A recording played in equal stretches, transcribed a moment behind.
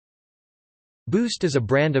Boost is a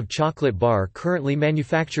brand of chocolate bar currently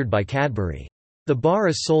manufactured by Cadbury. The bar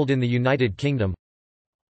is sold in the United Kingdom,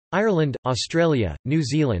 Ireland, Australia, New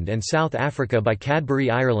Zealand and South Africa by Cadbury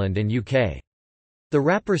Ireland and UK. The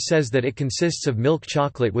wrapper says that it consists of milk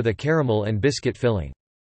chocolate with a caramel and biscuit filling.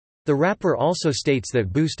 The wrapper also states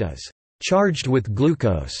that Boost is charged with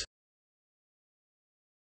glucose.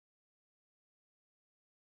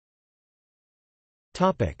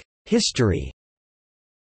 History.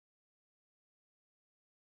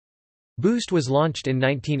 Boost was launched in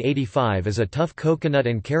 1985 as a tough coconut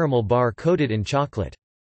and caramel bar coated in chocolate.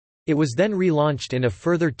 It was then relaunched in a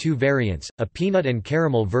further two variants, a peanut and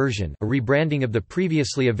caramel version, a rebranding of the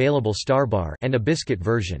previously available Star Bar, and a biscuit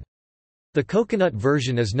version. The coconut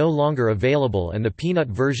version is no longer available and the peanut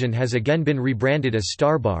version has again been rebranded as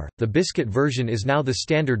Star Bar. The biscuit version is now the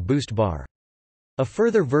standard Boost bar. A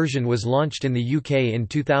further version was launched in the UK in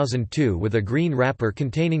 2002 with a green wrapper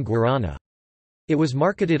containing guarana. It was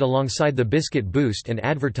marketed alongside the biscuit Boost and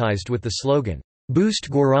advertised with the slogan, "Boost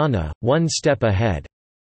Guarana, one step ahead."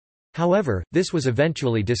 However, this was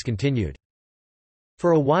eventually discontinued.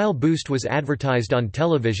 For a while Boost was advertised on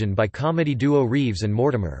television by comedy duo Reeves and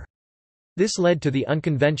Mortimer. This led to the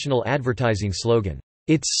unconventional advertising slogan,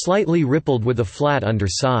 "It's slightly rippled with a flat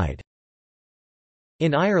underside."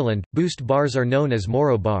 In Ireland, Boost bars are known as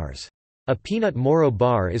Moro bars. A peanut Moro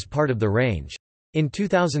bar is part of the range. In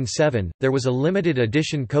 2007, there was a limited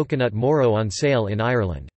edition coconut Moro on sale in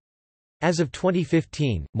Ireland. As of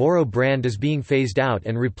 2015, Moro brand is being phased out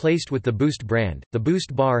and replaced with the Boost brand. The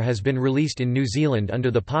Boost bar has been released in New Zealand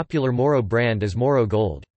under the popular Moro brand as Moro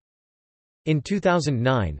Gold. In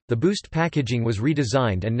 2009, the Boost packaging was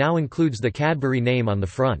redesigned and now includes the Cadbury name on the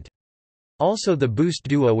front. Also, the Boost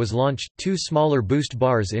Duo was launched, two smaller Boost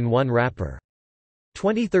bars in one wrapper.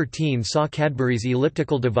 2013 saw Cadbury's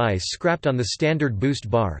elliptical device scrapped on the standard Boost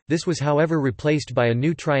bar. This was however replaced by a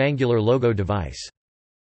new triangular logo device.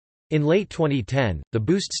 In late 2010, the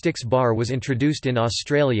Boost Sticks bar was introduced in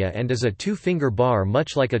Australia and is a two-finger bar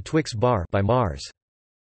much like a Twix bar by Mars.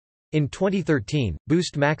 In 2013,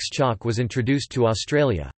 Boost Max Choc was introduced to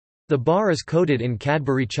Australia. The bar is coated in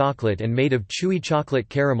Cadbury chocolate and made of chewy chocolate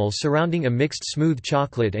caramel surrounding a mixed smooth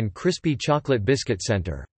chocolate and crispy chocolate biscuit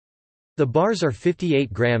center. The bars are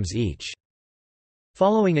 58 grams each.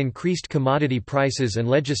 Following increased commodity prices and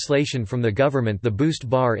legislation from the government, the Boost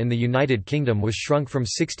bar in the United Kingdom was shrunk from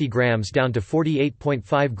 60 grams down to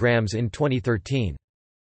 48.5 grams in 2013.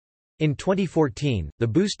 In 2014, the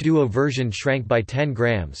Boost Duo version shrank by 10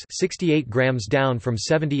 grams, 68 grams down from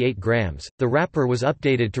 78 grams. The wrapper was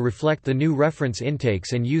updated to reflect the new reference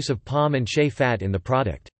intakes and use of palm and shea fat in the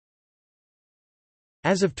product.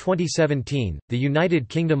 As of 2017, the United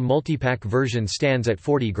Kingdom multipack version stands at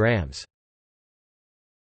 40 grams.